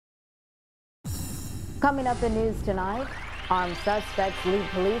Coming up in news tonight, armed suspects lead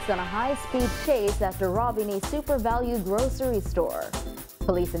police on a high-speed chase after robbing a super-value grocery store.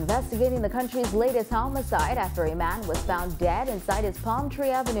 Police investigating the country's latest homicide after a man was found dead inside his Palm Tree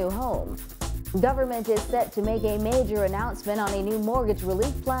Avenue home. Government is set to make a major announcement on a new mortgage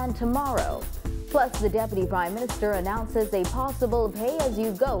relief plan tomorrow. Plus, the Deputy Prime Minister announces a possible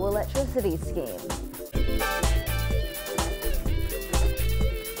pay-as-you-go electricity scheme.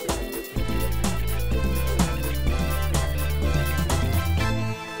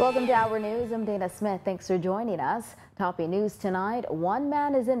 Welcome to Our News. I'm Dana Smith. Thanks for joining us. Topping news tonight, one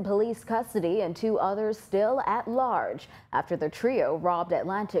man is in police custody and two others still at large after the trio robbed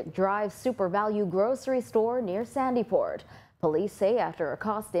Atlantic Drive's super value grocery store near Sandyport. Police say after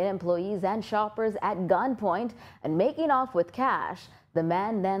accosting employees and shoppers at gunpoint and making off with cash, the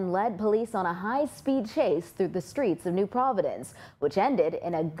man then led police on a high-speed chase through the streets of New Providence, which ended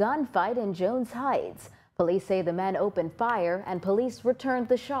in a gunfight in Jones Heights. Police say the men opened fire and police returned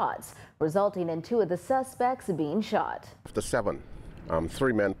the shots, resulting in two of the suspects being shot. After 7,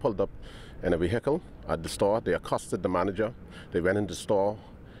 3 men pulled up in a vehicle at the store. They accosted the manager. They went into the store,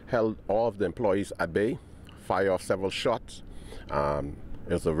 held all of the employees at bay, fired off several shots. It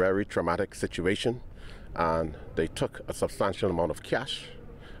was a very traumatic situation, and they took a substantial amount of cash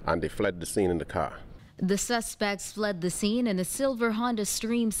and they fled the scene in the car. The suspects fled the scene in a silver Honda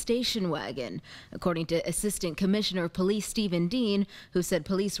Stream station wagon, according to Assistant Commissioner of Police Stephen Dean, who said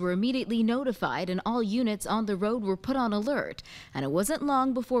police were immediately notified and all units on the road were put on alert, and it wasn't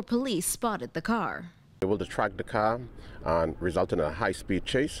long before police spotted the car. They were able to track the car and resulted in a high-speed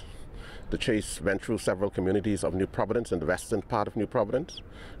chase. The chase went through several communities of New Providence in the western part of New Providence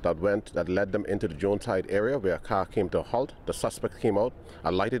that led them into the Jones Heights area where a car came to a halt. The suspect came out,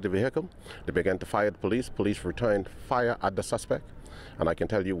 alighted the vehicle. They began to fire at the police. Police returned fire at the suspect. And I can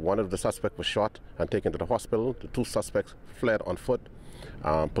tell you one of the suspects was shot and taken to the hospital. The two suspects fled on foot.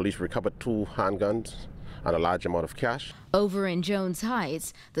 Police recovered 2 handguns and a large amount of cash. Over in Jones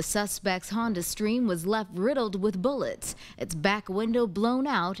Heights, the suspect's Honda Stream was left riddled with bullets, its back window blown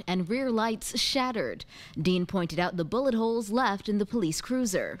out and rear lights shattered. Dean pointed out the bullet holes left in the police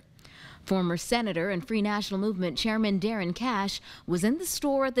cruiser. Former Senator and Free National Movement Chairman Darren Cash was in the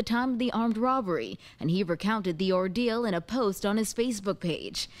store at the time of the armed robbery, and he recounted the ordeal in a post on his Facebook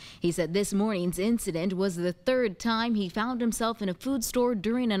page. He said this morning's incident was the 3rd time he found himself in a food store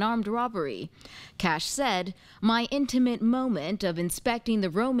during an armed robbery. Cash said, "My intimate moment of inspecting the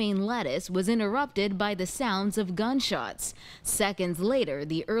romaine lettuce was interrupted by the sounds of gunshots. Seconds later,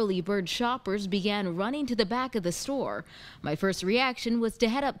 the early bird shoppers began running to the back of the store. My first reaction was to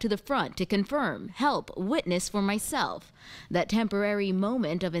head up to the front to confirm, help, witness for myself. That temporary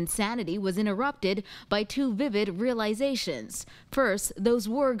moment of insanity was interrupted by 2 vivid realizations. First, those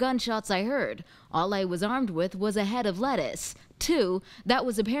were gunshots I heard. All I was armed with was a head of lettuce. 2, that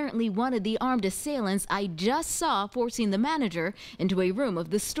was apparently one of the armed assailants I just saw forcing the manager into a room of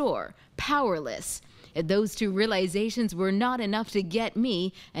the store. Powerless. If those 2 realizations were not enough to get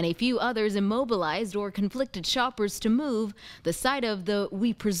me and a few others immobilized or conflicted shoppers to move, the sight of the,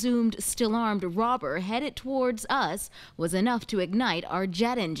 we presumed, still armed robber headed towards us was enough to ignite our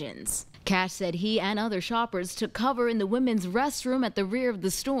jet engines." Cash said he and other shoppers took cover in the women's restroom at the rear of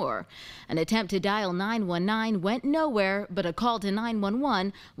the store. An attempt to dial 919 went nowhere, but a call to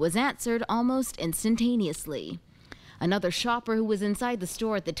 911 was answered almost instantaneously. Another shopper who was inside the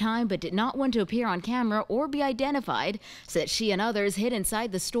store at the time but did not want to appear on camera or be identified said she and others hid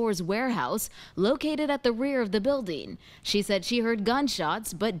inside the store's warehouse located at the rear of the building. She said she heard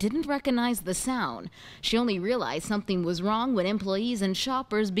gunshots but didn't recognize the sound. She only realized something was wrong when employees and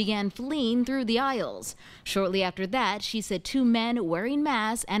shoppers began fleeing through the aisles. Shortly after that, she said 2 men wearing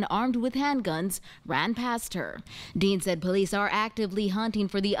masks and armed with handguns ran past her. Dean said police are actively hunting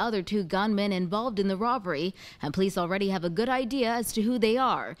for the other 2 gunmen involved in the robbery, and police already have a good idea as to who they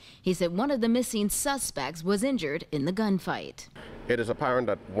are. He said one of the missing suspects was injured in the gunfight. It is apparent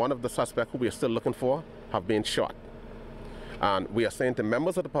that one of the suspects who we are still looking for have been shot. And we are saying to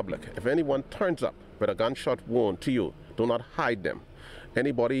members of the public, if anyone turns up with a gunshot wound to you, do not hide them.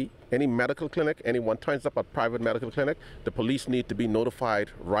 Anybody, any medical clinic, anyone turns up at private medical clinic, the police need to be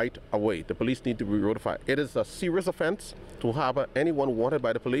notified right away. The police need to be notified. It is a serious offense to harbor anyone wanted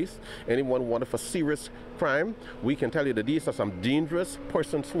by the police, anyone wanted for serious crime. We can tell you that these are some dangerous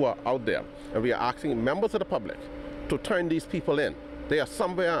persons who are out there, and we are asking members of the public to turn these people in. They are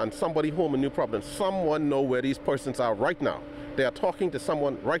somewhere and somebody home in New Providence. Someone know where these persons are right now. They are talking to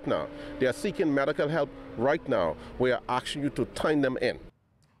someone right now. They are seeking medical help right now. We are asking you to turn them in.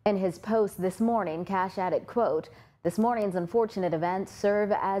 In his post this morning, Cash added, quote, This morning's unfortunate events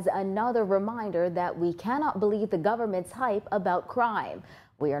serve as another reminder that we cannot believe the government's hype about crime.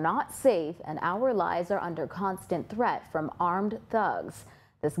 We are not safe and our lives are under constant threat from armed thugs.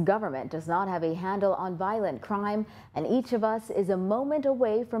 This government does not have a handle on violent crime, and each of us is a moment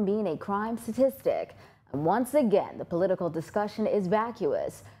away from being a crime statistic. And once again, the political discussion is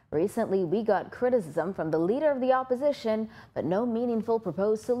vacuous. Recently, we got criticism from the leader of the opposition, but no meaningful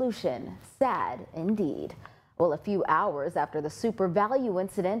proposed solution. Sad indeed. Well, a few hours after the Super Value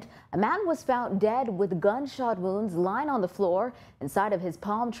incident, a man was found dead with gunshot wounds lying on the floor inside of his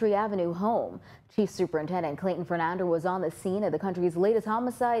Palm Tree Avenue home. Chief Superintendent Clayton Fernander was on the scene of the country's latest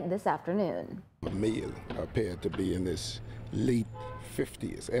homicide this afternoon. A male appeared to be in his late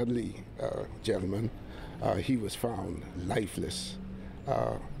 50s, elderly gentleman. He was found lifeless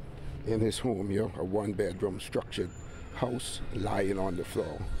in his home here, a one-bedroom structured house, lying on the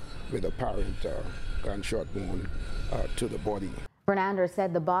floor with apparent gunshot wound to the body. Fernander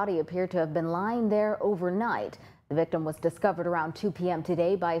said the body appeared to have been lying there overnight. The victim was discovered around 2 p.m.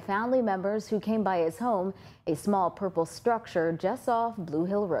 today by family members who came by his home, a small purple structure just off Blue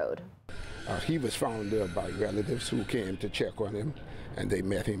Hill Road. He was found there by relatives who came to check on him, and they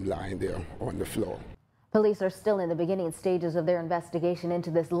met him lying there on the floor. Police are still in the beginning stages of their investigation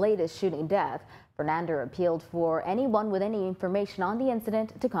into this latest shooting death. Fernander appealed for anyone with any information on the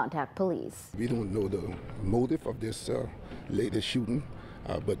incident to contact police. We don't know the motive of this latest shooting,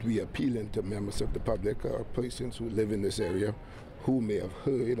 but we are appealing to members of the public, persons who live in this area, who may have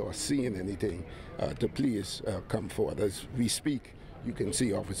heard or seen anything, to please come forward. As we speak, you can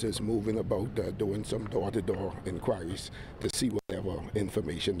see officers moving about, doing some door-to-door inquiries to see whatever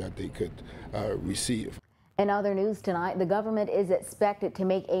information that they could receive. In other news tonight, the government is expected to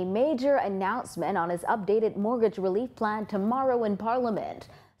make a major announcement on its updated mortgage relief plan tomorrow in Parliament.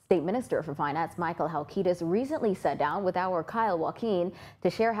 State Minister for Finance Michael Halkitis recently sat down with our Kyle Joaquin to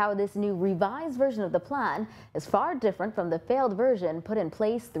share how this new revised version of the plan is far different from the failed version put in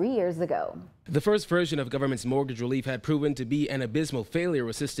place 3 years ago. The first version of government's mortgage relief had proven to be an abysmal failure,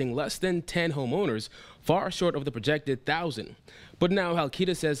 assisting less than 10 homeowners, far short of the projected 1,000. But now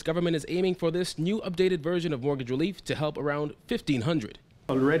Halkitis says government is aiming for this new updated version of mortgage relief to help around 1,500.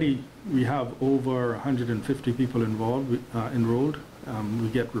 Already we have over 150 people enrolled. We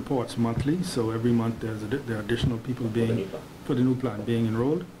get reports monthly, so every month there are additional people for the new plan being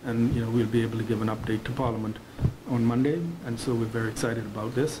enrolled, and we'll be able to give an update to Parliament on Monday, and so we're very excited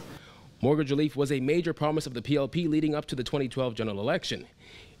about this. Mortgage relief was a major promise of the PLP leading up to the 2012 general election.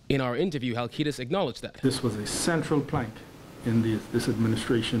 In our interview, Halkitis acknowledged that. This was a central plank in this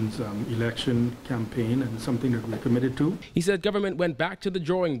administration's election campaign, and something that we're committed to. He said government went back to the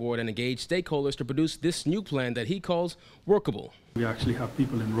drawing board and engaged stakeholders to produce this new plan that he calls workable. We actually have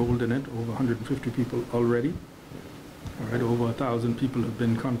people enrolled in it, over 150 people already. All right, over 1,000 people have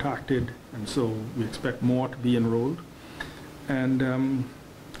been contacted, and so we expect more to be enrolled. And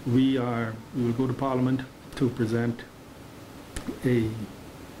we will go to Parliament to present a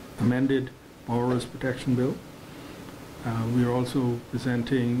amended Borrowers Protection Bill. We are also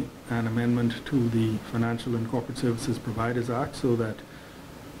presenting an amendment to the Financial and Corporate Services Providers Act so that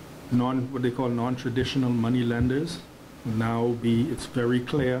what they call non-traditional money lenders will now it's very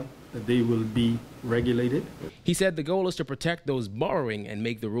clear that they will be regulated. He said the goal is to protect those borrowing and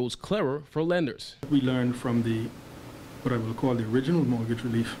make the rules clearer for lenders. We learned from what I will call the original mortgage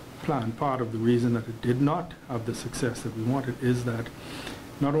relief plan. Part of the reason that it did not have the success that we wanted is that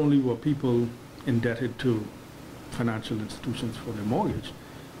not only were people indebted to financial institutions for their mortgage,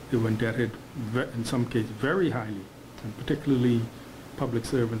 they were indebted in some cases very highly, and particularly public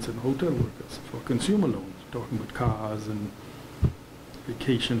servants and hotel workers for consumer loans, talking about cars and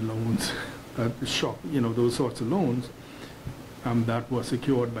vacation loans, those sorts of loans that were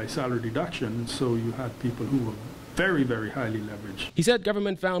secured by salary deduction. So you had people who were very, very highly leveraged. He said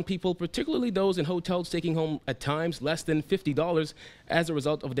government found people, particularly those in hotels, taking home at times less than $50 as a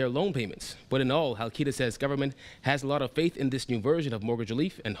result of their loan payments. But in all, Halkitis says government has a lot of faith in this new version of mortgage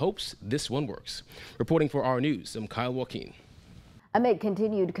relief and hopes this one works. Reporting for our news, I'm Kyle Joaquin. Amid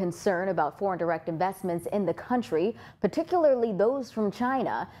continued concern about foreign direct investments in the country, particularly those from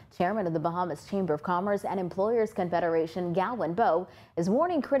China, Chairman of the Bahamas Chamber of Commerce and Employers Confederation, Galwin Bowe, is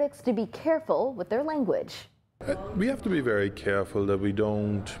warning critics to be careful with their language. We have to be very careful that we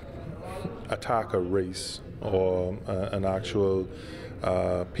don't attack a race or an actual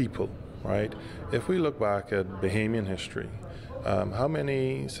people, right? If we look back at Bahamian history, how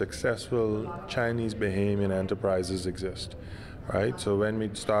many successful Chinese Bahamian enterprises exist, right? So when we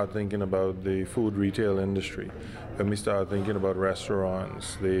start thinking about the food retail industry, when we start thinking about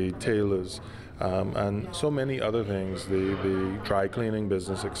restaurants, the tailors, and so many other things, the dry cleaning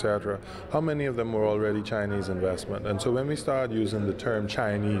business, etc. How many of them were already Chinese investment? And so when we start using the term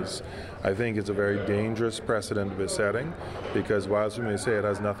Chinese, I think it's a very dangerous precedent we're setting, because whilst we may say it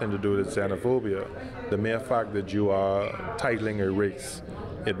has nothing to do with xenophobia, the mere fact that you are titling a race,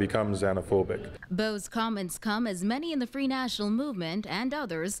 it becomes xenophobic. Bo's comments come as many in the Free National Movement and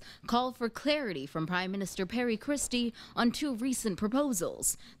others call for clarity from Prime Minister Perry Christie on two recent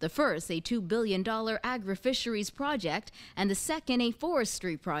proposals. The first, a $2 billion agri-fisheries project, and the second, a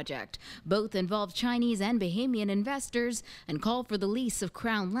forestry project. Both involve Chinese and Bahamian investors and call for the lease of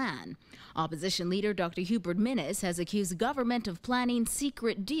Crown land. Opposition leader Dr. Hubert Minnis has accused government of planning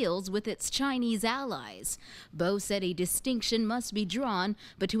secret deals with its Chinese allies. Bo said a distinction must be drawn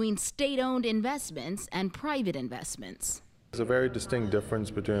between state-owned investments and private investments. There's a very distinct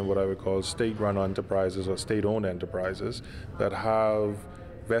difference between what I would call state-run enterprises or state-owned enterprises that have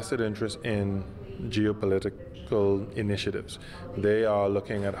vested interest in geopolitical initiatives. They are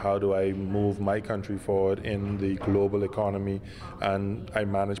looking at how do I move my country forward in the global economy, and I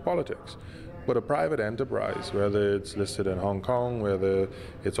manage politics. But a private enterprise, whether it's listed in Hong Kong, whether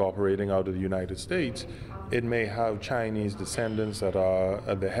it's operating out of the United States, it may have Chinese descendants that are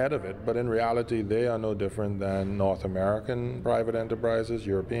at the head of it, but in reality they are no different than North American private enterprises,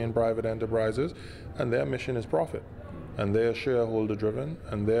 European private enterprises, and their mission is profit. And they're shareholder driven,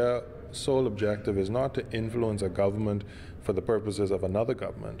 and their sole objective is not to influence a government for the purposes of another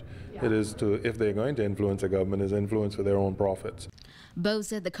government. It is to, if they're going to influence a government, is influence for their own profits. Bo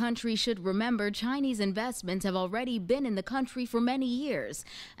said the country should remember Chinese investments have already been in the country for many years,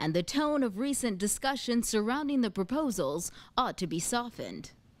 and the tone of recent discussions surrounding the proposals ought to be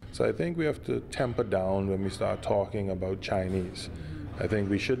softened. So I think we have to temper down when we start talking about Chinese. I think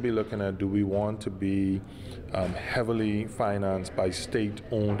we should be looking at, do we want to be heavily financed by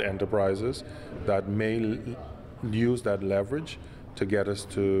state-owned enterprises that may use that leverage to get us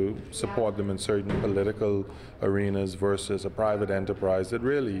to support them in certain political arenas, versus a private enterprise that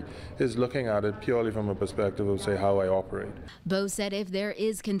really is looking at it purely from a perspective of, say, how I operate. Bo said if there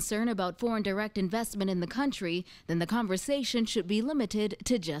is concern about foreign direct investment in the country, then the conversation should be limited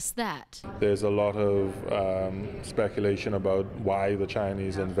to just that. There's a lot of speculation about why the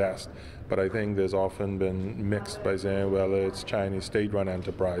Chinese invest, but I think there's often been mixed by saying, well, it's Chinese state-run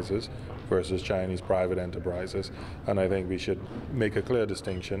enterprises versus Chinese private enterprises, and I think we should make a clear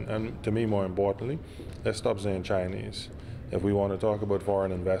distinction. And to me, more importantly, let's stop saying Chinese. If we want to talk about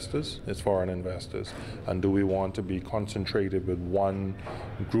foreign investors, it's foreign investors. And do we want to be concentrated with one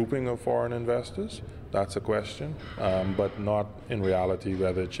grouping of foreign investors? That's a question, but not in reality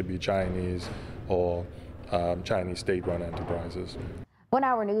whether it should be Chinese or Chinese state-run enterprises. When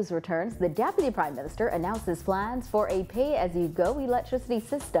our news returns, the Deputy Prime Minister announces plans for a pay-as-you-go electricity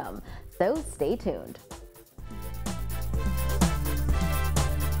system. So stay tuned.